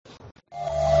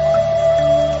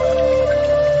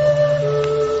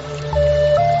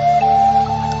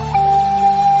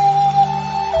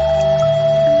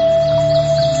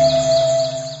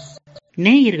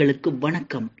நேயர்களுக்கு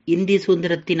வணக்கம். இந்திய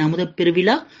சுதந்திரத்தின் அமுதப்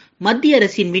பெருவிழா, மத்திய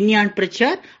அரசின் விஞ்ஞான்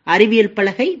பிரச்சார், அறிவியல்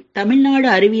பலகை, தமிழ்நாடு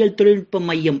அறிவியல் தொழில்நுட்ப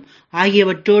மையம்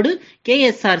ஆகியவற்றோடு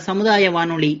KSR சமுதாய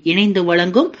வானொலி இணைந்து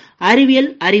வழங்கும்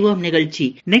அறிவியல் அறிவோம் நிகழ்ச்சி.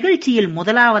 நிகழ்ச்சியில்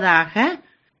முதலாவதாக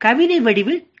கவிதை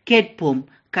வடிவில் கேட்போம்.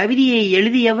 கவிதையை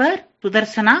எழுதியவர்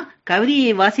சுதர்சனா,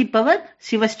 கவிதையை வாசிப்பவர்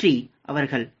சிவஸ்ரீ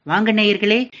அவர்கள். வாங்க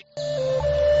நேயர்களே.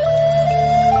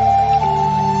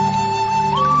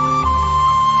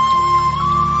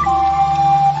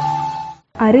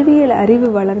 அறிவியல் அறிவு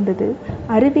வளர்ந்தது,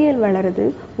 அறிவியல் வளருது,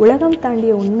 உலகம்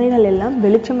தாண்டிய உண்மைகள் எல்லாம்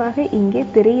வெளிச்சமாக இங்கே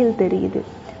திரையில் தெரியுது.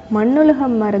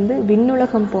 மண்ணுலகம் மறந்து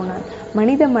விண்ணுலகம் போனான்,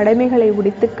 மனித மடமைகளை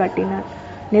உடைத்து காட்டினான்.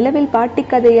 நிலவில் பாட்டி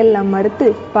கதையெல்லாம் மறுத்து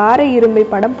பாறை இரும்பை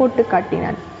படம் போட்டு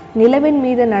காட்டினான். நிலவின்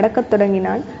மீது நடக்கத்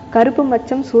தொடங்கினான், கருப்பு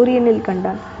மச்சம் சூரியனில்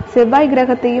கண்டான். செவ்வாய்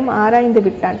கிரகத்தையும் ஆராய்ந்து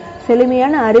விட்டான்,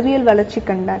 செழுமையான அறிவியல் வளர்ச்சி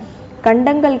கண்டான்.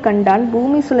 கண்டங்கள் கண்டான்,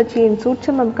 பூமி சுழற்சியின்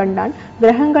சூட்சமம் கண்டான்,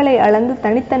 கிரகங்களை அளந்து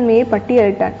தனித்தன்மையை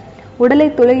பட்டியலிட்டான். உடலை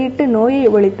துளையிட்டு நோயை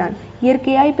ஒழித்தான்,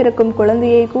 இயற்கையாய் பிறக்கும்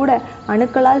குழந்தையை கூட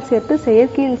அணுக்களால் சேர்த்து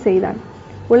செயற்கையில் செய்தான்.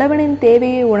 உழவனின்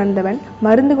தேவையை உணர்ந்தவன்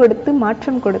மருந்து கொடுத்து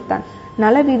மாற்றம் கொடுத்தான்.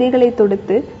 நல விதைகளை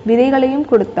தொடுத்து விதைகளையும்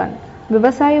கொடுத்தான்.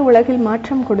 விவசாய உலகில்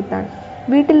மாற்றம் கொடுத்தான்.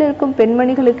 வீட்டில் இருக்கும்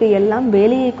பெண்மணிகளுக்கு எல்லாம்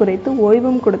வேலையை குறைத்து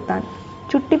ஓய்வும் கொடுத்தான்.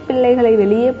 சுட்டி பிள்ளைகளை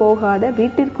வெளியே போகாத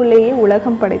வீட்டிற்குள்ளேயே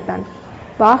உலகம் படைத்தான்.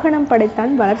 வாகனம்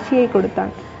படைத்தான், வளர்ச்சியை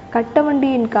கொடுத்தான்.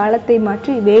 கட்டவண்டியின் காலத்தை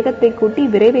மாற்றி வேகத்தை கூட்டி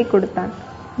விரைவை கொடுத்தான்.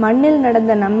 மண்ணில்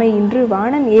நடந்த நம்மை இன்று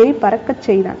வானம் ஏறி பறக்கச்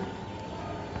செய்தான்.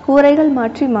 கூரைகள்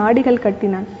மாற்றி மாடிகள்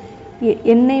கட்டினான்.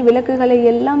 எண்ணெய் விளக்குகளை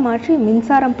எல்லாம் மாற்றி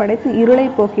மின்சாரம் படைத்து இருளை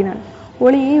போக்கினான்.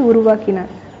 ஒளியை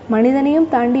உருவாக்கினான்.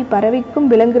 மனிதனையும் தாண்டி பறவைக்கும்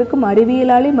விலங்கிற்கும்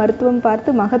அறிவியலாலே மருத்துவம்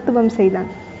பார்த்து மகத்துவம்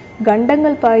செய்தான்.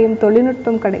 கண்டங்கள் பாயும்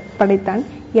தொழில்நுட்பம் படைத்தான்.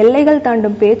 எல்லைகள்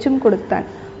தாண்டும் பேச்சும் கொடுத்தான்.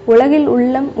 உலகில்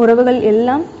உள்ளம் உறவுகள்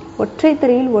எல்லாம் ஒற்றை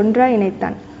திரையில் ஒன்றாய்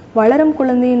இணைத்தான். வளரும்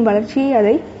குழந்தையின் வளர்ச்சியை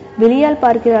அதை வெளியால்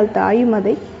பார்க்கிறாள் தாயும்.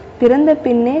 அதை பிறந்த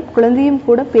பின்னே குழந்தையும்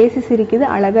கூட பேசி சிரிக்குது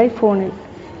அழகாய் போனில்.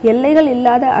 எல்லைகள்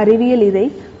இல்லாத அறிவியல் இதை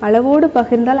அளவோடு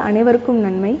பகிர்ந்தால் அனைவருக்கும்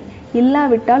நன்மை.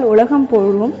 இல்லாவிட்டால் உலகம்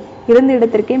போகும், இருந்த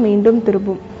இடத்திற்கே மீண்டும்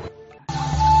திரும்பும்.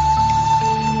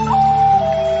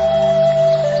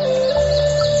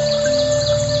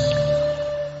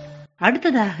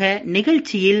 அடுத்ததாக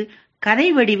நிகழ்ச்சியில் கதை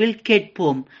வடிவில்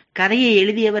கேட்போம். கதையை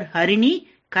எழுதியவர் ஹரிணி,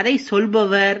 கதை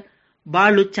சொல்பவர்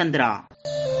பாலு சந்திரா.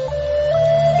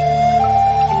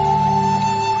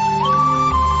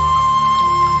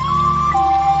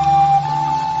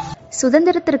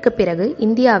 சுதந்திரத்திற்கு பிறகு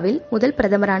இந்தியாவில் முதல்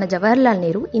பிரதமரான ஜவஹர்லால்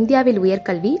நேரு இந்தியாவில்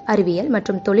உயர்கல்வி, அறிவியல்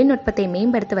மற்றும் தொழில்நுட்பத்தை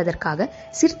மேம்படுத்துவதற்காக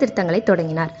சீர்திருத்தங்களை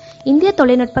தொடங்கினார். இந்திய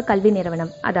தொழில்நுட்ப கல்வி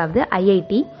நிறுவனம், அதாவது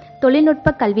IIT,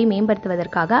 தொழில்நுட்ப கல்வி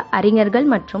மேம்படுத்துவதற்காக அறிஞர்கள்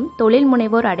மற்றும் தொழில்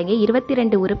முனைவோர் அடங்கிய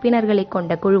 22 உறுப்பினர்களை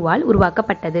கொண்ட குழுவால்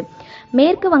உருவாக்கப்பட்டது.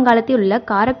 மேற்கு வங்காளத்தில் உள்ள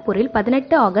காரக்பூரில்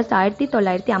 18 ஆகஸ்ட்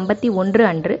 1951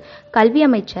 அன்று கல்வி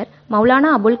அமைச்சர் மௌலானா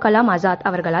அபுல் கலாம் ஆசாத்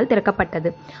அவர்களால் திறக்கப்பட்டது.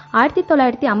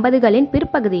 1950களின்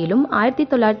பிற்பகுதியிலும்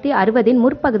 1960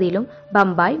 முற்பகுதியிலும்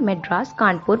பம்பாய், மெட்ராஸ்,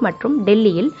 கான்பூர் மற்றும்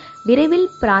டெல்லியில் விரைவில்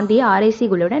பிராந்திய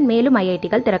ஆராய்ச்சிகளுடன் மேலும்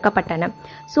IITகள் திறக்கப்பட்டன.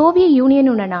 சோவியத்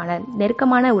யூனியனுடனான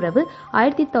நெருக்கமான உறவு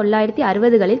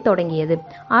 1960களில் தொடங்கியது.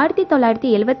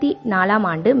 1974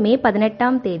 ஆண்டு மே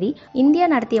 18 இந்தியா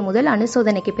நடத்திய முதல்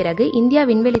அணுசோதனைக்கு பிறகு இந்தியா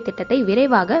விண்வெளி திட்டத்தை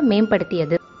விரைவாக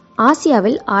மேம்படுத்தியது.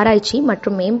 ஆசியாவில் ஆராய்ச்சி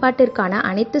மற்றும் மேம்பாட்டிற்கான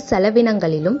அனைத்து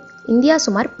செலவினங்களிலும் இந்தியா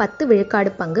சுமார் 10 விழுக்காடு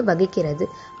பங்கு வகிக்கிறது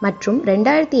மற்றும்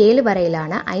 2007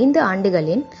 வரையிலான 5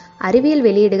 ஆண்டுகளின் அறிவியல்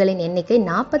வெளியீடுகளின் எண்ணிக்கை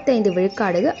 45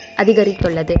 விழுக்காடு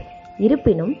அதிகரித்துள்ளது.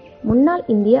 இருப்பினும் முன்னாள்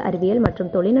இந்திய அறிவியல்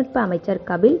மற்றும் தொழில்நுட்ப அமைச்சர்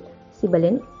கபில்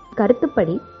சிபலின்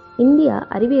கருத்துப்படி இந்தியா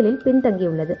அறிவியலில்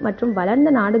பின்தங்கியுள்ளது மற்றும் வளர்ந்த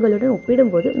நாடுகளுடன்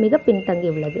ஒப்பிடும்போது மிக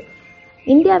பின்தங்கியுள்ளது.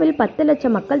 இந்தியாவில் 10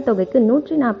 லட்சம் மக்கள் தொகைக்கு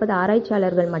 140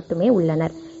 ஆராய்ச்சியாளர்கள் மட்டுமே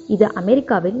உள்ளனர். இது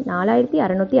அமெரிக்காவில்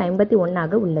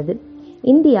 4651 உள்ளது.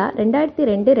 இந்தியா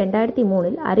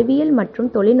 2002-2003 அறிவியல் மற்றும்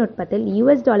தொழில்நுட்பத்தில்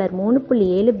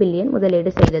 $3.7 பில்லியன்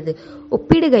முதலீடு செய்தது.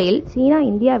 ஒப்பிடுகையில் சீனா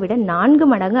இந்தியாவிட 4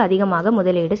 மடங்கு அதிகமாக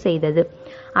முதலீடு செய்தது.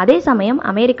 அதே சமயம்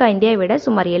அமெரிக்கா இந்தியாவை விட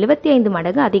சுமார் 75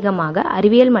 மடங்கு அதிகமாக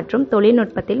அறிவியல் மற்றும்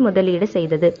தொழில்நுட்பத்தில் முதலீடு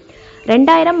செய்தது.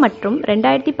 2000 மற்றும்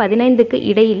 2015க்கு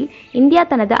இடையில் இந்தியா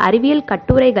தனது அறிவியல்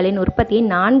கட்டுரைகளின் உற்பத்தியை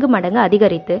 4 மடங்கு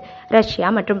அதிகரித்து ரஷ்யா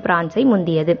மற்றும் பிரான்ஸை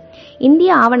முந்தியது.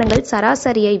 இந்திய ஆவணங்கள்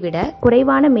சராசரியை விட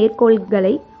குறைவான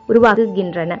மேற்கோள்களை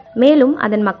உருவாக்குகின்றன. மேலும்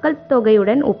அதன் மக்கள்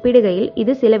தொகையுடன் ஒப்பிடுகையில்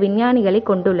இது சில விஞ்ஞானிகளை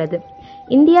கொண்டுள்ளது.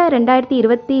 இந்தியா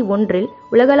 2021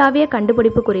 உலகளாவிய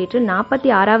கண்டுபிடிப்பு குறியீட்டில்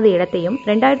 46வது இடத்தையும்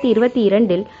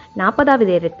 2022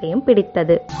 40வது இடத்தையும்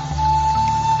பிடித்தது.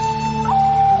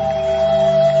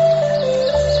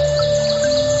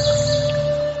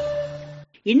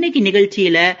 இன்னைக்கு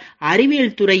நிகழ்ச்சியில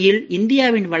அறிவியல் துறையில்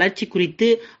இந்தியாவின் வளர்ச்சி குறித்து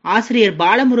ஆசிரியர்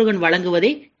பாலமுருகன்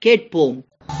வழங்குவதை கேட்போம்.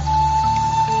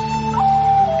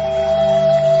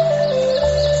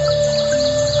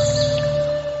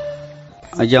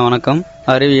 ஐயா வணக்கம்.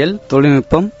 அறிவியல்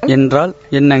தொழில்நுட்பம் என்றால்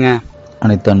என்னங்க?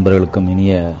 அனைத்து அன்பர்களுக்கும்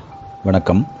இனிய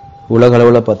வணக்கம். உலக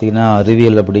அளவில் பார்த்தீங்கன்னா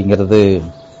அறிவியல் அப்படிங்கிறது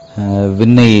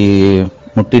விண்ணை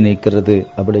முட்டி நிற்கிறது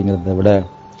அப்படிங்கிறத விட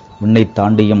விண்ணை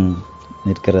தாண்டியும்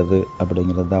நிற்கிறது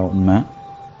அப்படிங்கிறது தான் உண்மை.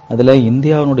 அதில்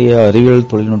இந்தியாவுடைய அறிவியல்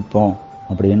தொழில்நுட்பம்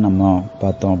அப்படின்னு நம்ம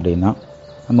பார்த்தோம் அப்படின்னா,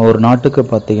 நம்ம ஒரு நாட்டுக்கு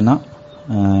பார்த்தீங்கன்னா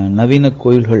நவீன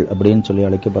கோயில்கள் அப்படின்னு சொல்லி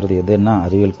அழைக்கப்படுறது எதுன்னா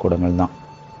அறிவியல் கூடங்கள் தான்.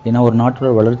 ஏன்னா ஒரு நாட்டோட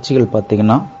வளர்ச்சிகள்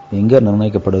பார்த்தீங்கன்னா எங்கே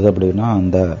நிர்ணயிக்கப்படுது அப்படின்னா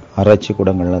அந்த ஆராய்ச்சி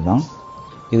கூடங்களில் தான்.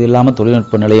 இது இல்லாமல்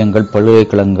தொழில்நுட்ப நிலையங்கள்,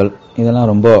 பல்கலைக்கழகங்கள்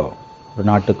இதெல்லாம் ரொம்ப ஒரு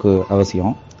நாட்டுக்கு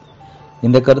அவசியம்.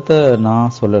 இந்த கருத்தை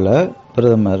நான் சொல்லலை,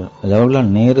 பிரதமர்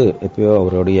ஜவஹர்லால் நேரு எப்பயோ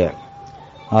அவருடைய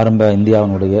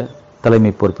இந்தியாவினுடைய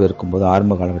தலைமை பொறுப்பு இருக்கும்போது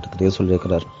ஆரம்ப காலகட்டத்திலேயே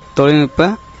சொல்லியிருக்கிறார். தொழில்நுட்ப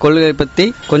கொள்கை பற்றி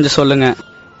கொஞ்சம் சொல்லுங்க.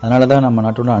 அதனால தான் நம்ம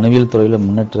நாட்டோட அறிவியல் துறையில்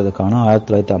முன்னேற்றதுக்கான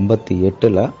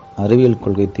 1958 அறிவியல்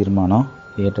கொள்கை தீர்மானம்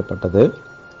இயற்றப்பட்டது.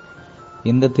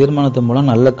 இந்த தீர்மானத்தின்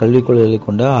மூலம் நல்ல கல்விக் கொள்கைகளை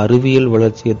கொண்ட அறிவியல்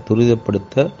வளர்ச்சியை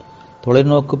துரிதப்படுத்த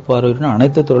தொலைநோக்கு பார்வையுடன்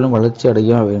அனைத்து துறையிலும் வளர்ச்சி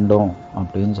அடைய வேண்டும்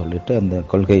அப்படின்னு சொல்லிட்டு அந்த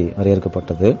கொள்கை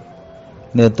வரையறுக்கப்பட்டது.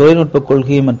 இந்த தொழில்நுட்ப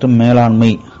கொள்கை மற்றும்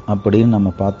மேலாண்மை அப்படின்னு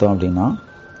நம்ம பார்த்தோம் அப்படின்னா,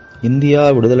 இந்தியா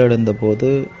விடுதலை அடைந்த போது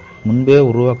முன்பே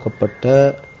உருவாக்கப்பட்ட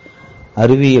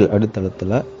அறிவியல்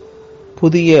அடித்தளத்தில்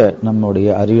புதிய நம்முடைய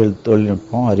அறிவியல்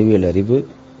தொழில்நுட்பம், அறிவியல் அறிவு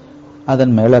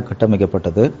அதன் மேலே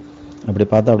கட்டமைக்கப்பட்டது. அப்படி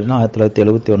பார்த்தோம் அப்படின்னா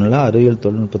 1971 அறிவியல்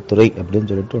தொழில்நுட்பத்துறை அப்படின்னு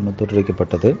சொல்லிட்டு ஒன்று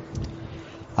தோற்றுவிக்கப்பட்டது.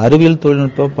 அறிவியல்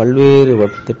தொழில்நுட்பம் பல்வேறு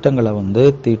திட்டங்களை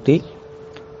தீட்டி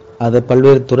அதை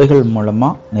பல்வேறு துறைகள்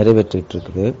மூலமாக நிறைவேற்றிட்டு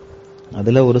இருக்குது.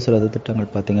 அதில் ஒரு சில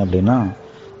திட்டங்கள் பார்த்தீங்க அப்படின்னா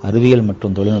அறிவியல்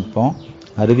மற்றும் தொழில்நுட்பம்,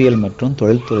 அறிவியல் மற்றும்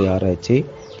தொழில்துறை ஆராய்ச்சி,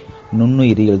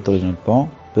 நுண்ணுயிரியல் தொழில்நுட்பம்,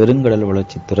 பெருங்கடல்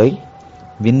வளர்ச்சித்துறை,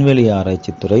 விண்வெளி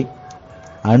ஆராய்ச்சித்துறை,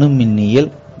 அணு மின்னியல்,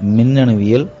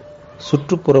 மின்னணுவியல்,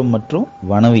 சுற்றுப்புறம் மற்றும்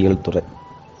வனவியல் துறை.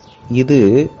 இது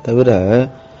தவிர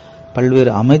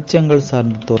பல்வேறு அமைச்சங்கள்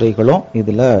சார்ந்த துறைகளும்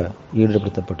இதில்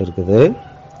ஈடுபடுத்தப்பட்டிருக்குது.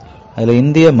 அதில்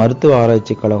இந்திய மருத்துவ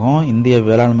ஆராய்ச்சி கழகம், இந்திய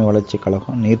வேளாண்மை வளர்ச்சி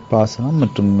கழகம், நீர்ப்பாசனம்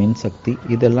மற்றும் மின்சக்தி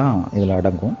இதெல்லாம் இதில்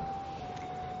அடங்கும்.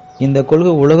 இந்த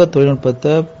கொள்கை உலக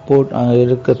தொழில்நுட்பத்தை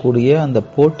இருக்கக்கூடிய அந்த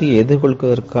போட்டியை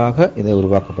எதிர்கொள்வதற்காக இதை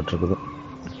உருவாக்கப்பட்டிருக்குது.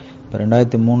 இப்போ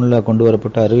 2003 கொண்டு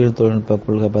வரப்பட்ட அறிவியல் தொழில்நுட்ப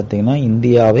கொள்கை பார்த்தீங்கன்னா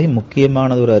இந்தியாவை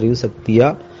முக்கியமான ஒரு அறிவு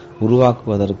சக்தியாக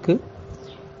உருவாக்குவதற்கு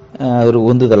ஒரு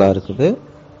உந்துதலாக இருக்குது.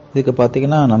 இதுக்கு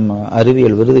பார்த்தீங்கன்னா நம்ம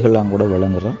அறிவியல் விருதுகள்லாம் கூட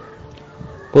வழங்குகிறோம்.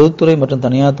 பொதுத்துறை மற்றும்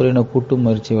தனியார் துறையின கூட்டு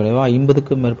முயற்சி விளைவாக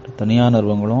 50க்கும் மேற்பட்ட தனியார்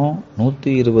நிறுவனங்களும்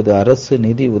 120 அரசு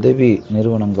நிதி உதவி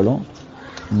நிறுவனங்களும்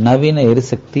நவீன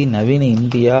எரிசக்தி, நவீன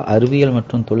இந்தியா, அறிவியல்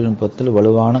மற்றும் தொழில்நுட்பத்தில்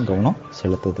வலுவான கவனம்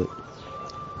செலுத்துது.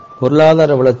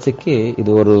 பொருளாதார வளர்ச்சிக்கு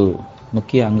இது ஒரு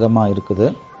முக்கிய அங்கமாக இருக்குது.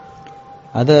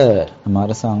 அதை நம்ம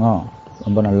அரசாங்கம்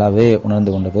ரொம்ப நல்லாவே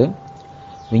உணர்ந்து கொண்டது.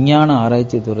 விஞ்ஞான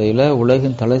ஆராய்ச்சி துறையில்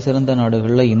உலகின் தலை சிறந்த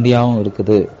நாடுகளில் இந்தியாவும்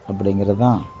இருக்குது அப்படிங்கிறது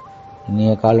தான்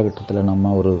இன்றைய காலகட்டத்தில்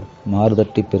நம்ம ஒரு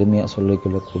மாறுதட்டி பெருமையாக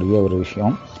சொல்லிக்கொள்ளக்கூடிய ஒரு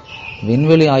விஷயம்.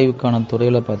 விண்வெளி ஆய்வுக்கான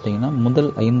துறையில் பார்த்தீங்கன்னா முதல்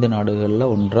 5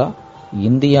 நாடுகளில் ஒன்றாக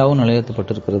இந்தியாவும்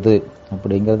நிலைநிறுத்தப்பட்டிருக்கிறது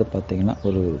அப்படிங்கிறது பார்த்தீங்கன்னா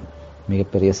ஒரு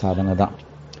மிகப்பெரிய சாதனை தான்.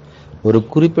 ஒரு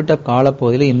குறிப்பிட்ட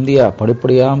காலப்பகுதியில் இந்தியா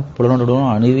படிப்படியாக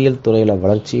புலனுடன் அறிவியல் துறையில்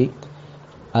வளர்ச்சி,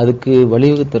 அதுக்கு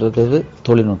வழிவகுத்திருக்கிறது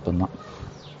தொழில்நுட்பம் தான்.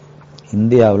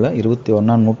 இந்தியாவில்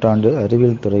 21ஆம் நூற்றாண்டு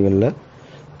அறிவியல் துறைகளில்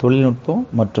தொழில்நுட்பம்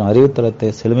மற்றும் அறிவுத்தளத்தை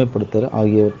செழுமைப்படுத்துகிற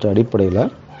ஆகியவற்றை அடிப்படையில்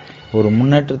ஒரு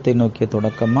முன்னேற்றத்தை நோக்கிய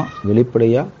தொடக்கமாக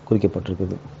வெளிப்படையாக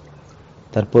குறிக்கப்பட்டிருக்குது.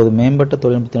 தற்போது மேம்பட்ட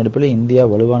தொழில்நுட்பத்தின் அடிப்படையில் இந்தியா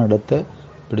வலுவான இடத்தை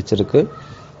பிடிச்சிருக்கு.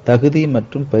 தகுதி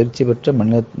மற்றும் பயிற்சி பெற்ற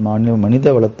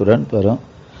மனித வளத்துடன் வரும்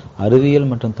அறிவியல்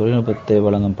மற்றும் தொழில்நுட்பத்தை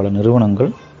வழங்கும் பல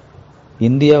நிறுவனங்கள்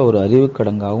இந்தியா ஒரு அறிவு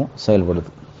கடங்காகவும் செயல்படுது.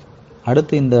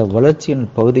 அடுத்து இந்த வளர்ச்சியின்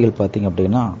பகுதிகள் பார்த்தீங்க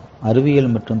அப்படின்னா, அறிவியல்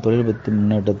மற்றும் தொழில்நுட்பத்தின்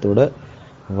முன்னேற்றத்தோட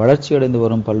வளர்ச்சியடைந்து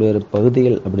வரும் பல்வேறு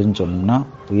பகுதிகள் அப்படின்னு சொன்னோம்னா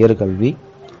உயர்கல்வி,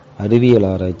 அறிவியல்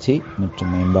ஆராய்ச்சி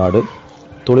மற்றும் மேம்பாடு,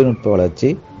 தொழில்நுட்ப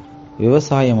வளர்ச்சி,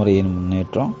 விவசாய முறையின்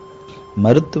முன்னேற்றம்,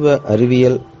 மருத்துவ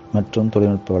அறிவியல் மற்றும்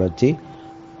தொழில்நுட்ப வளர்ச்சி,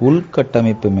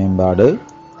 உள்கட்டமைப்பு மேம்பாடு,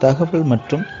 தகவல்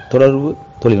மற்றும் தொடர்பு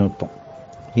தொழில்நுட்பம்.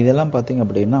 இதெல்லாம் பார்த்தீங்க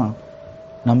அப்படின்னா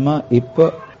நம்ம இப்போ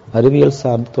அறிவியல்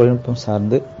சார்ந்து தொழில்நுட்பம்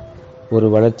சார்ந்து ஒரு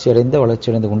வளர்ச்சியடைந்து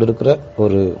கொண்டிருக்கிற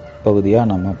ஒரு பகுதியாக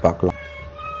நம்ம பார்க்கலாம்.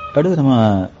 அடுத்து நம்ம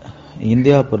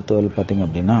இந்தியாவை பொறுத்தவரை பார்த்தீங்க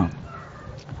அப்படின்னா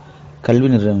கல்வி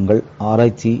நிறுவனங்கள்,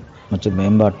 ஆராய்ச்சி மற்றும்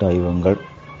மேம்பாட்டு ஆய்வகங்கள்,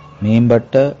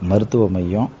 மேம்பட்ட மருத்துவ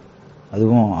மையம்,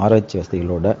 அதுவும் ஆராய்ச்சி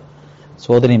வசதிகளோட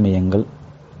சோதனை மையங்கள்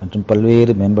மற்றும்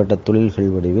பல்வேறு மேம்பட்ட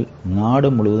தொழில்கள் வடிவில் நாடு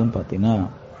முழுவதும் பார்த்தீங்கன்னா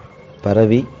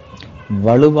பரவி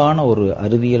வலுவான ஒரு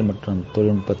அறிவியல் மற்றும்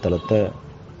தொழில்நுட்ப தளத்தை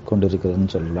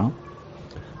கொண்டிருக்கிறதுன்னு சொல்லலாம்.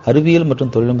 அறிவியல்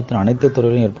மற்றும் தொழில்நுட்பத்தின் அனைத்து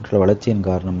துறையிலும் ஏற்பட்டுள்ள வளர்ச்சியின்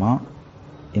காரணமா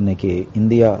இன்னைக்கு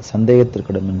இந்தியா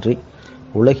சந்தேகத்திற்கிடமின்றி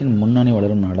உலகின் முன்னணி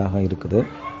வளரும் நாடாக இருக்குது.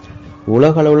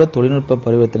 உலக அளவில் தொழில்நுட்ப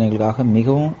பரிவர்த்தனைகளுக்காக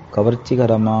மிகவும்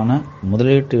கவர்ச்சிகரமான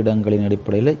முதலீட்டு இடங்களின்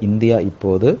அடிப்படையில் இந்தியா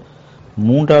இப்போது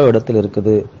 3வது இடத்தில்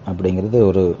இருக்குது அப்படிங்கிறது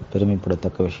ஒரு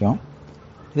பெருமைப்படத்தக்க விஷயம்.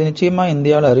 இது நிச்சயமா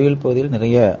இந்தியாவில் அறிவியல் பகுதியில்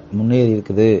நிறைய முன்னேறி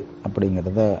இருக்குது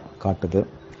அப்படிங்கிறத காட்டுது.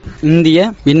 இந்திய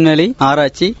விண்வெளி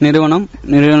ஆராய்ச்சி நிறுவனம்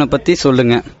பத்தி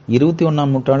சொல்லுங்க.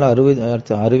 21ஆம் நூற்றாண்டு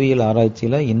அறிவியல்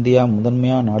ஆராய்ச்சியில இந்தியா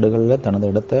முதன்மையான நாடுகளில் தனது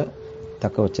இடத்தை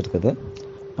தக்க வச்சிருக்குது.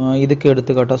 இதுக்கு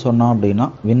எடுத்துக்காட்டா சொன்னோம் அப்படின்னா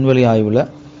விண்வெளி ஆய்வுல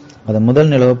அது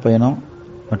முதல் நிலவு பயணம்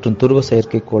மற்றும் துருவ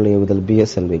செயற்கைக்கோள் ஏவுதல்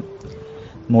BSLV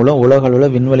மூலம் உலக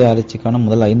அளவில் விண்வெளி ஆராய்ச்சிக்கான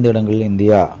முதல் 5 இடங்களில்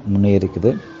இந்தியா முன்னேறி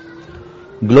இருக்குது.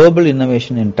 குளோபல்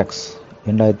இன்னோவேஷன் இன்டெக்ஸ்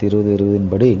 2020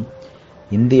 படி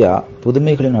இந்தியா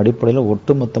புதுமைகளின் அடிப்படையில்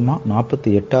ஒட்டுமொத்தமா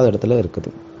 48வது இடத்துல இருக்குது.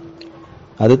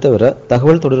 அது தவிர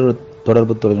தகவல்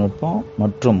தொடர்பு தொழில்நுட்பம்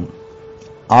மற்றும்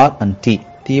R&T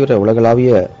தீவிர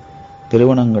உலகளாவிய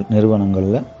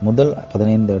நிறுவனங்கள்ல முதல்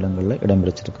 15 இடங்கள்ல இடம்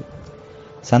பிடிச்சிருக்கு.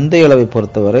 சந்தை அளவை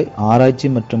பொறுத்தவரை ஆராய்ச்சி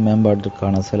மற்றும்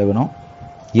மேம்பாட்டிற்கான செலவினம்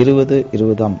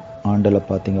 2020ஆம் ஆண்டுல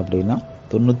பாத்தீங்க அப்படின்னா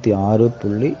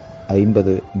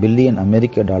 $96.50 பில்லியன்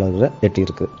அமெரிக்க டாலரை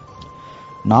எட்டியிருக்கு.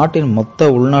 நாட்டின் மொத்த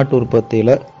உள்நாட்டு உற்பத்தியில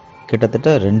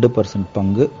கிட்டத்தட்ட 2%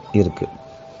 பங்கு இருக்கு.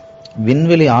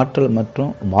 விண்வெளி ஆற்றல்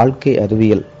மற்றும் வாழ்க்கை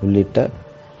அறிவியல் உள்ளிட்ட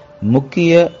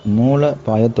முக்கிய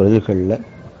மூலபாய தொழில்களில்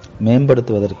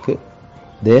மேம்படுத்துவதற்கு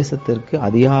தேசத்திற்கு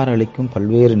அதிகாரம் அளிக்கும்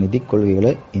பல்வேறு நிதி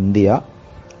கொள்கைகளை இந்தியா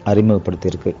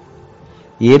அறிமுகப்படுத்தியிருக்கு.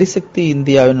 எரிசக்தி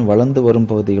இந்தியாவின் வளர்ந்து வரும்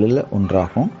பகுதிகளில்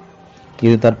ஒன்றாகும்.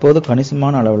 இது தற்போது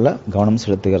கணிசமான அளவில் கவனம்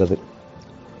செலுத்துகிறது.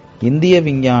 இந்திய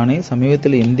விஞ்ஞானி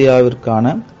சமீபத்தில்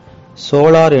இந்தியாவிற்கான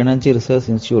சோலார் எனர்ஜி ரிசர்ச்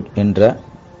இன்ஸ்டிடியூட் என்ற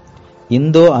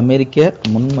இந்தோ அமெரிக்க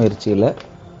முன்முயற்சியில்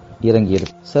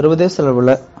இறங்கியிருக்கு. சர்வதேச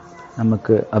அளவில்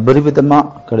நமக்கு அபரிமிதமா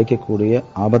கிடைக்கக்கூடிய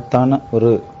ஆபத்தான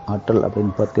ஒரு ஆற்றல்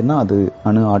அப்படின்னு பார்த்தீங்கன்னா அது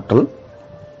அணு ஆற்றல்.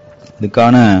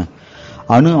 இதுக்கான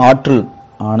அணு ஆற்றல்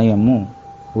ஆணையமும்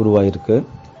உருவாயிருக்கு.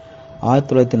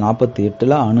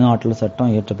 1948 அணு ஆற்றல்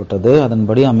சட்டம் இயற்றப்பட்டது.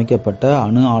 அதன்படி அமைக்கப்பட்ட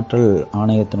அணு ஆற்றல்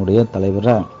ஆணையத்தினுடைய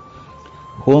தலைவரை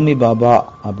ஹோமி பாபா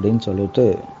அப்படின்னு சொல்லிட்டு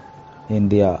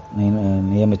இந்தியா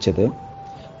நியமிச்சது.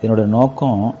 இதனுடைய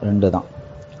நோக்கம் 2 தான்.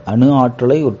 அணு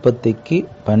ஆற்றலை உற்பத்திக்கு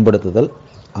பயன்படுத்துதல்,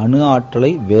 அணு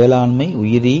ஆற்றலை வேளாண்மை,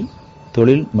 உயிரி,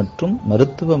 தொழில் மற்றும்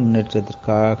மருத்துவ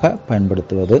முன்னேற்றத்திற்காக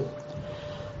பயன்படுத்துவது.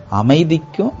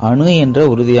 அமைதிக்கும் அணு என்ற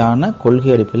உறுதியான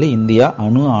கொள்கை அடிப்படையில் இந்தியா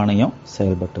அணு ஆணையம்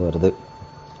செயல்பட்டு வருது.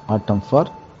 ஆட்டம்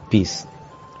ஃபார் பீஸ்.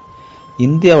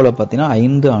 இந்தியாவில் பார்த்தீங்கன்னா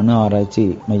 5 அணு ஆராய்ச்சி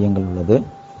மையங்கள் உள்ளது.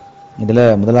 இதில்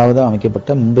முதலாவது அமைக்கப்பட்ட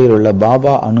மும்பையில் உள்ள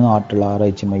பாபா அணு ஆற்றல்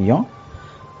ஆராய்ச்சி மையம்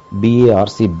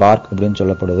BARC பார்க் அப்படின்னு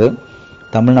சொல்லப்படுது.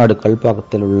 தமிழ்நாடு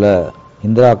கல்பாக்கத்தில் உள்ள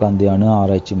இந்திரா காந்தி அணு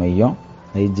ஆராய்ச்சி மையம்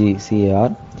IGCAR,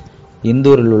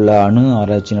 இந்தூரில் உள்ள அணு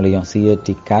ஆராய்ச்சி நிலையம்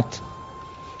CAT,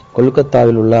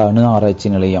 கொல்கத்தாவில் உள்ள அணு ஆராய்ச்சி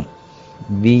நிலையம்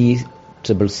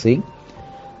VECCC,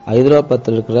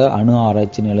 ஹைதராபாத்தில் இருக்கிற அணு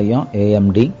ஆராய்ச்சி நிலையம்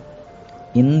AMD.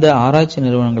 இந்த ஆராய்ச்சி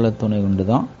நிறுவனங்களை துணை கொண்டு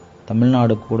தான்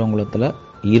தமிழ்நாடு கூடங்குளத்தில்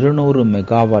 200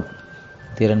 மெகாவாட்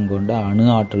திறன் கொண்ட அணு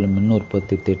ஆற்றல் மின்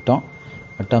உற்பத்தி திட்டம்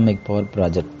அட்டாமிக் பவர்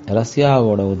ப்ராஜெக்ட்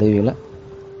ரஷ்யாவோட உதவியில்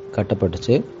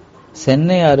கட்டப்பட்டுச்சு.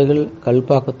 சென்னை அருகில்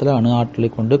கல்பாக்கத்தில் அணு ஆற்றலை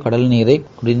கொண்டு கடல் நீரை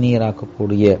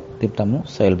குடிநீராக்கக்கூடிய திட்டமும்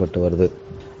செயல்பட்டு வருது.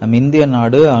 நம் இந்திய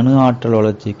நாடு அணு ஆற்றல்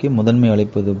வளர்ச்சிக்கு முதன்மை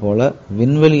அளிப்பது போல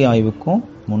விண்வெளி ஆய்வுக்கும்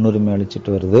முன்னுரிமை அளிச்சிட்டு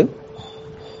வருது.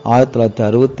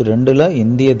 1962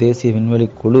 இந்திய தேசிய விண்வெளி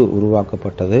குழு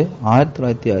உருவாக்கப்பட்டது.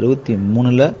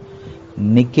 1963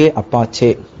 நிக்கே அப்பாச்சே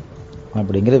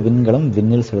அப்படிங்கிற விண்கலம்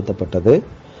விண்ணில் செலுத்தப்பட்டது.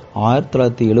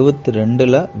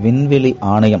 1972 விண்வெளி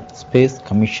ஆணையம் space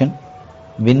commission,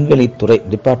 விண்வெளித்துறை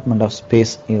department of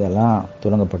space இதெல்லாம்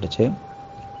தொடங்கப்பட்டுச்சு.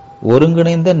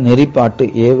 ஒருங்கிணைந்த நெறிப்பாட்டு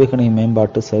ஏவுகணை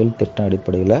மேம்பாட்டு செயல் திட்டம்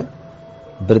அடிப்படையில்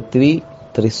பிருத்வி,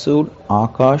 திரிசூல்,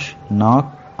 ஆகாஷ்,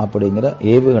 நாக் அப்படிங்கிற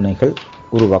ஏவுகணைகள்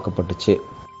உருவாக்கப்பட்டுச்சு.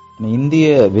 இந்திய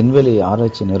விண்வெளி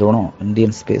ஆராய்ச்சி நிறுவனம்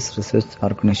Indian space research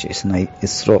organisation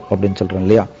ISRO அப்படின்னு சொல்றோம்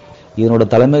இல்லையா, இதனோட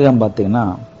தலைமையகம் பார்த்தீங்கன்னா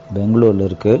பெங்களூர்ல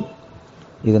இருக்கு.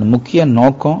 இதன் முக்கிய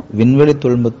நோக்கம் விண்வெளி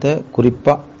தொழில்நுட்பத்தை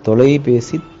குறிப்பா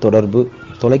தொலைபேசி தொடர்பு,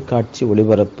 தொலைக்காட்சி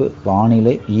ஒளிபரப்பு,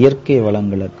 வானிலை, இயற்கை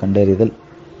வளங்களை கண்டறிதல்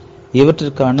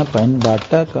இவற்றிற்கான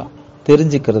பயன்பாட்டை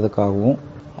தெரிஞ்சுக்கிறதுக்காகவும்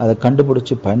அதை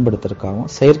கண்டுபிடிச்சு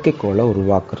பயன்படுத்துறதுக்காகவும் செயற்கைக்கோளை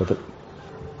உருவாக்குறது,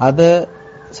 அதை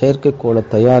செயற்கைக்கோளை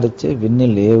தயாரித்து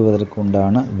விண்ணில் ஏவுவதற்கு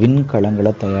உண்டான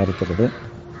விண்கலங்களை தயாரிக்கிறது.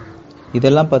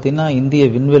 இதெல்லாம் பார்த்தீங்கன்னா இந்திய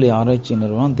விண்வெளி ஆராய்ச்சி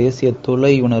நிறுவனம், தேசிய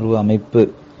தொலை உணர்வு அமைப்பு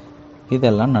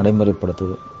இதெல்லாம்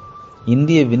நடைமுறைப்படுத்துது.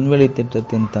 இந்திய விண்வெளி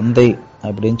திட்டத்தின் தந்தை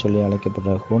அப்படின்னு சொல்லி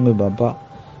அழைக்கப்படுற ஹோமி பாபா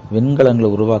விண்கலங்களை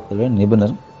உருவாக்குவதில்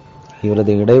நிபுணர்.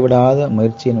 இவரது இடைவிடாத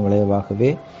முயற்சியின் விளைவாகவே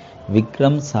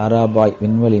விக்ரம் சாராபாய்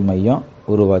விண்வெளி மையம்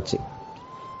உருவாச்சு.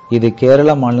 இது கேரள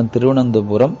மாநிலம்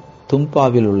திருவனந்தபுரம்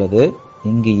தும்பாவில் உள்ளது.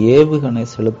 இங்கு ஏவுகணை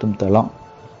செலுத்தும் தளம்,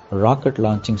 ராக்கெட்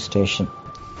லான்ச்சிங் ஸ்டேஷன்.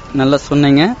 நல்லா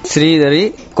சொன்னீங்க. ஸ்ரீஹரி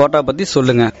கோட்டா பத்தி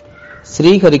சொல்லுங்க.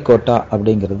 ஸ்ரீஹரிகோட்டா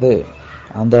அப்படிங்கிறது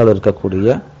ஆந்திராவில் இருக்கக்கூடிய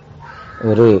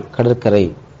ஒரு கடற்கரை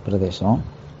பிரதேசம்.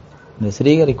 இந்த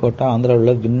ஸ்ரீஹரிகோட்டா ஆந்திராவில்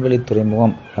உள்ள விண்வெளி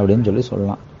துறைமுகம் அப்படின்னு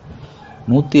சொல்லலாம்.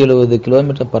 170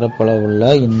 கிலோமீட்டர் பரப்பளவுள்ள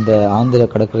இந்த ஆந்திர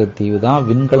கடற்கரை தீவு தான்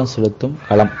விண்கலம் செலுத்தும்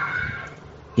களம்.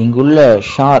 இங்குள்ள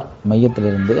ஷார்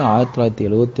மையத்திலிருந்து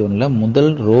 1971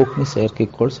 முதல் ரோஹிணி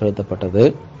செயற்கைக்கோள் செலுத்தப்பட்டது.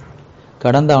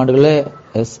 கடந்த ஆண்டுகளில்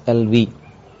SLV,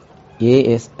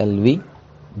 ASLV,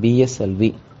 BSLV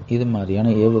இது மாதிரியான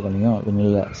ஏவுகணையும்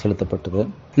விண்ணில் செலுத்தப்பட்டது.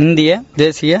 இந்திய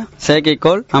தேசிய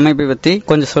செயற்கைக்கோள் அமைப்பை பத்தி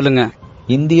கொஞ்சம் சொல்லுங்க.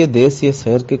 இந்திய தேசிய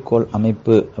செயற்கைக்கோள்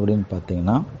அமைப்பு அப்படின்னு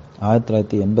பார்த்தீங்கன்னா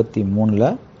 1983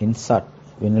 இன்சாட்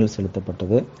விண்ணில்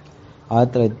செலுத்தப்பட்டது.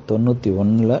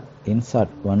 1991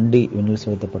 இன்சாட் 1D விண்ணில்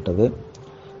செலுத்தப்பட்டது.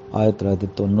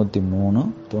 1993,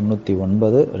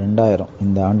 99, 2000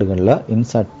 இந்த ஆண்டுகளில்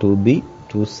INSAT 2B,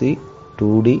 2C,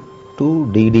 2D,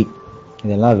 2DD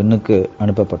இதெல்லாம் விண்ணுக்கு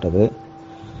அனுப்பப்பட்டது.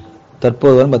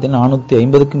 தற்போது பார்த்தீங்கன்னா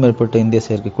 450க்கும் மேற்பட்ட இந்திய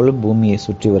செயற்கைக்கோள் பூமியை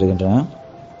சுற்றி வருகின்றன.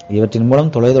 இவற்றின் மூலம்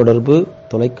தொலைத்தொடர்பு,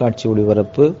 தொலைக்காட்சி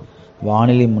ஒளிபரப்பு,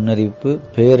 வானிலை முன்னறிவிப்பு,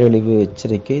 பேரழிவு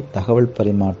எச்சரிக்கை, தகவல்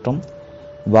பரிமாற்றம்,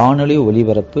 வானொலி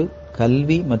ஒலிபரப்பு,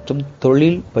 கல்வி மற்றும்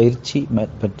தொழில் பயிற்சி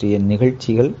பற்றிய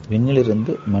நிகழ்ச்சிகள்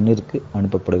விண்ணிலிருந்து மண்ணிற்கு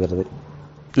அனுப்பப்படுகிறது.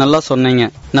 நல்லா சொன்னீங்க.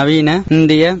 நவீன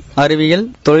இந்திய அறிவியல்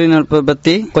தொழில்நுட்ப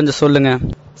பத்தி கொஞ்சம் சொல்லுங்க.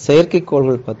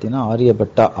 செயற்கைக்கோள்கள் பார்த்தீங்கன்னா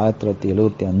ஆரியபட்டா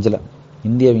 1975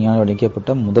 இந்திய விஞ்ஞானி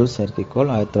வடிவமைக்கப்பட்ட முதல் செயற்கைக்கோள்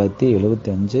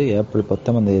 1975 ஏப்ரல்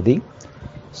 19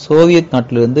 சோவியத்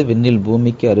நாட்டிலிருந்து விண்ணில்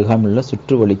பூமிக்கு அருகாமையுள்ள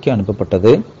சுற்றுவழிக்கு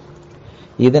அனுப்பப்பட்டது.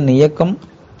 இதன் இயக்கம்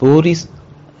பூரி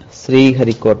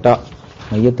ஸ்ரீஹரிகோட்டா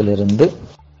மையத்திலிருந்து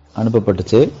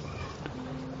அனுப்பப்பட்டுச்சு.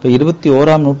 இப்போ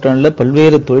 21ஆம் நூற்றாண்டில்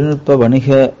பல்வேறு தொழில்நுட்ப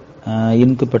வணிக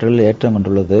இன்குபேட்டர்கள் ஏற்றம்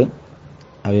கொண்டுள்ளது.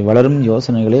 அவை வளரும்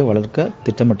யோசனைகளை வளர்க்க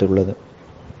திட்டமிட்டுள்ளது.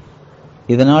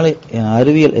 இதனால்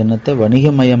அறிவியல் எண்ணத்தை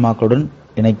வணிகமயமாக்கலுடன்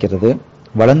இணைக்கிறது.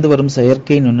 வளர்ந்து வரும்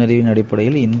செயற்கை நுண்ணறிவின்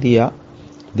அடிப்படையில் இந்தியா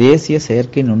தேசிய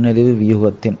செயற்கை நுண்ணறிவு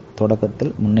வியூகத்தின்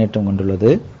தொடக்கத்தில் முன்னேற்றம்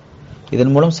கொண்டுள்ளது.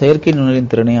 இதன் மூலம் செயற்கை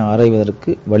நுண்ணறிவின் திறனை ஆராய்வதற்கு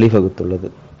வழிவகுத்துள்ளது.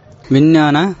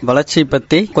 விஞ்ஞான வளர்ச்சி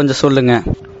பத்தி கொஞ்சம் சொல்லுங்க.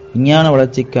 விஞ்ஞான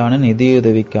வளர்ச்சிக்கான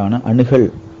நிதியுதவிக்கான அணுகல்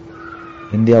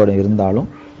இந்தியாவுடன் இருந்தாலும்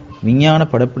விஞ்ஞான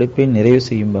படப்பிடிப்பை நிறைவு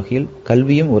செய்யும் வகையில்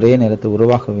கல்வியும் ஒரே நேரத்தில்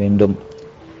உருவாக வேண்டும்.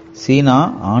 சீனா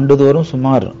ஆண்டுதோறும்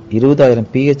சுமார் 20,000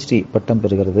 PhD பட்டம்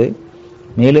பெறுகிறது.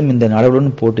 மேலும் இந்த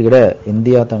நாடுகளுடன் போட்டியிட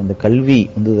இந்தியா தனது கல்வி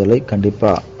உந்துதலை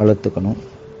கண்டிப்பா வளர்த்துக்கணும்.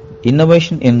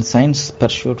 Innovation in science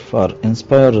pursuit for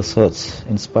inspire research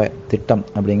inspire திட்டம்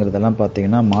அப்படிங்கிறதெல்லாம்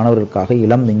பார்த்தீங்கன்னா மாணவர்களுக்காக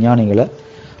இளம் விஞ்ஞானிகளை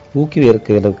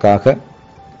ஊக்குவிக்கிறதுக்காக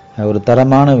ஒரு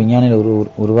தரமான விஞ்ஞானிகளை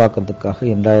உருவாக்குறதுக்காக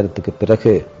 2000க்கு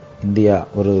பிறகு இந்தியா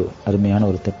ஒரு அருமையான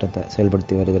ஒரு திட்டத்தை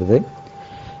செயல்படுத்தி வருகிறது.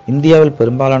 இந்தியாவில்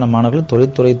பெரும்பாலான மாணவர்கள்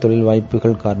தொழில்துறை தொழில்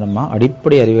வாய்ப்புகள் காரணமாக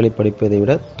அடிப்படை அறிவியலை படிப்பதை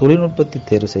விட தொழில்நுட்பத்தை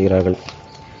தேர்வு செய்கிறார்கள்.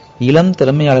 இளம்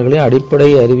திறமையாளர்களை அடிப்படை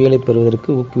அறிவியலை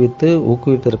பெறுவதற்கு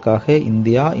ஊக்குவிப்பதற்காக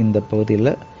இந்தியா இந்த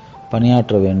பகுதியில்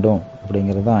பணியாற்ற வேண்டும்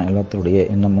அப்படிங்கிறது தான் எல்லாத்துடைய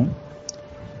எண்ணமும்.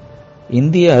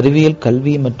 இந்திய அறிவியல்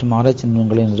கல்வி மற்றும் ஆராய்ச்சி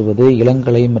நிறுவனங்களை நிறுவது,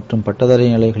 இளங்கலை மற்றும் பட்டதாரி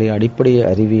நிலைகளை அடிப்படை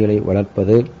அறிவியலை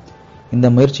வளர்ப்பது, இந்த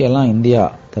முயற்சியெல்லாம் இந்தியா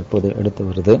தற்போது எடுத்து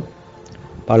வருது.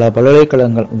 பல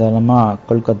பல்கலைக்கழகங்கள், உதாரணமாக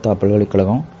கொல்கத்தா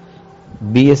பல்கலைக்கழகம்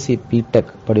பிஎஸ்சி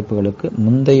பிடெக் படிப்புகளுக்கு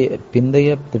பிந்தைய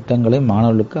திட்டங்களை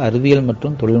மாணவர்களுக்கு அறிவியல்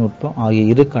மற்றும் தொழில்நுட்பம் ஆகிய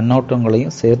இரு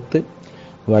கண்ணோட்டங்களையும் சேர்த்து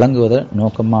வழங்குவதை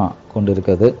நோக்கமாக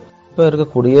கொண்டிருக்கிறது. இப்போ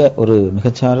இருக்கக்கூடிய ஒரு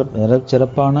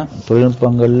மிகச்சிறப்பான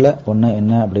தொழில்நுட்பங்களில் ஒன்று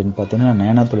என்ன அப்படின்னு பார்த்தீங்கன்னா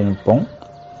நேனோ தொழில்நுட்பம்.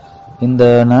 இந்த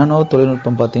நேனோ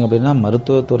தொழில்நுட்பம் பார்த்தீங்க அப்படின்னா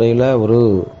மருத்துவத்துறையில் ஒரு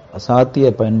சாத்திய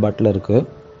பயன்பாட்டில் இருக்குது.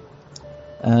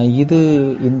 இது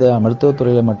இந்த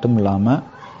மருத்துவத்துறையில் மட்டும் இல்லாமல்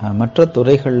மற்ற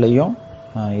துறைகள்லையும்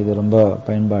இது ரொம்ப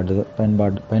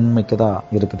பயன்மிக்கதாக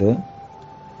இருக்குது.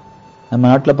 நம்ம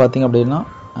நாட்டில் பார்த்திங்க அப்படின்னா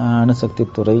அணுசக்தி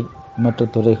துறை மற்ற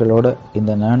துறைகளோட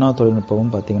இந்த நேனோ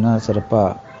தொழில்நுட்பமும் பார்த்திங்கன்னா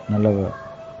சிறப்பாக நல்ல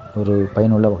ஒரு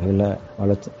பயனுள்ள வகையில்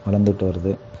வளர்ந்துட்டு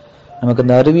வருது. நமக்கு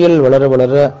இந்த அறிவியல் வளர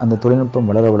வளர அந்த தொழில்நுட்பம்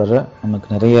வளர வளர நமக்கு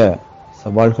நிறைய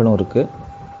சவால்களும் இருக்குது.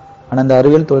 ஆனால் இந்த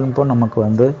அறிவியல் தொழில்நுட்பம்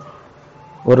நமக்கு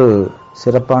ஒரு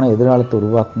சிறப்பான எதிர்காலத்தை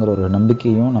உருவாக்குங்கிற ஒரு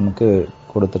நம்பிக்கையும் நமக்கு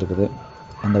கொடுத்துருக்குது.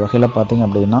 அந்த வகையில் பார்த்திங்க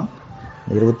அப்படின்னா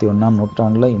 21ஆம்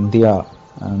நூற்றாண்டில் இந்தியா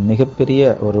மிகப்பெரிய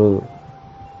ஒரு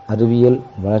அறிவியல்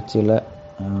வளர்ச்சியில்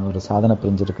ஒரு சாதனை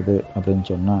புரிஞ்சிருக்குது அப்படின்னு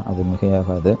சொன்னால் அது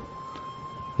மிகையாகாது.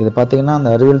 இது பார்த்தீங்கன்னா அந்த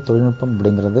அறிவியல் தொழில்நுட்பம்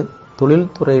அப்படிங்கிறது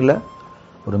தொழில்துறையில்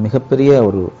ஒரு மிகப்பெரிய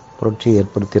ஒரு புரட்சியை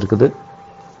ஏற்படுத்தி இருக்குது.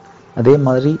 அதே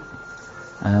மாதிரி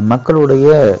மக்களுடைய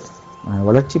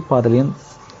வளர்ச்சி பாதையிலையும்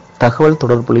தகவல்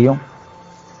தொடர்புலையும்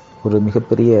ஒரு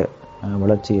மிகப்பெரிய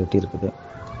வளர்ச்சியை எட்டியிருக்குது.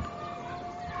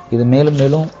 இது மேலும்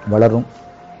மேலும்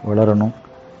வளரணும்.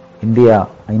 இந்தியா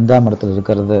 5ஆம் இடத்துல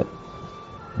இருக்கிறத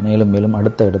மேலும் மேலும்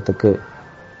அடுத்த இடத்துக்கு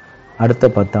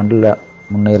அடுத்த 10 ஆண்டுல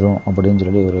முன்னேறும் அப்படின்னு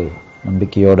சொல்லி ஒரு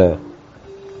நம்பிக்கையோட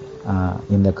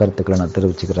இந்த கருத்துக்களை நான்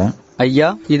தெரிவிச்சுக்கிறேன். ஐயா,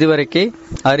 இதுவரைக்கு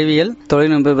அறிவியல்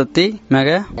தொழில்நுட்பம் பத்தி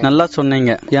மிக நல்லா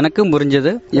சொன்னீங்க. எனக்கும்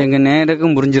புரிஞ்சது, எங்க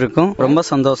நேருக்கும் புரிஞ்சிருக்கும். ரொம்ப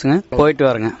சந்தோஷங்க. போயிட்டு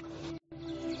வரேங்க.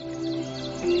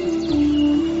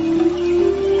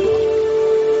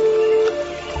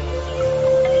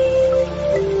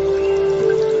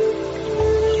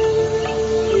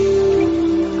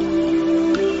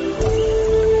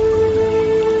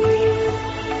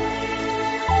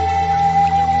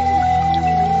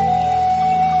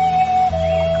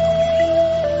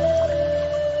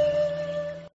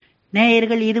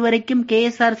 நேயர்கள் இதுவரைக்கும்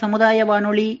KSR சமுதாய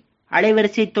வானொலி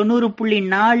அலைவரிசை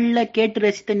 90.4 கேட்டு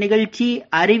ரசித்த நிகழ்ச்சி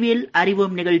அறிவியல்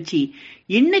அறிவோம் நிகழ்ச்சி.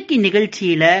 இன்னைக்கு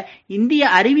நிகழ்ச்சியில இந்திய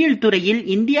அறிவியல் துறையில்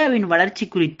இந்தியாவின் வளர்ச்சி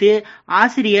குறித்து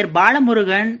ஆசிரியர்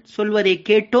பாலமுருகன் சொல்வதை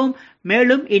கேட்டோம்.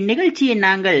 மேலும் இந்நிகழ்ச்சியை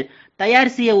நாங்கள்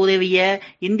தயார் செய்ய உதவிய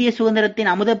இந்திய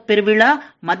சுதந்திரத்தின் அமுத பெருவிழா,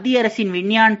 மத்திய அரசின்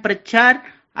விஞ்ஞான் பிரச்சார்,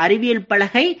 அறிவியல்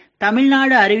பலகை,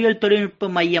 தமிழ்நாடு அறிவியல் தொழில்நுட்ப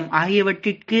மையம்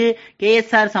ஆகியவற்றிற்கு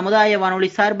KSR சமுதாய வானொலி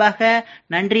சார்பாக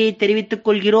நன்றியை தெரிவித்துக்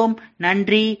கொள்கிறோம்.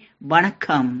 நன்றி,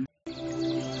 வணக்கம்.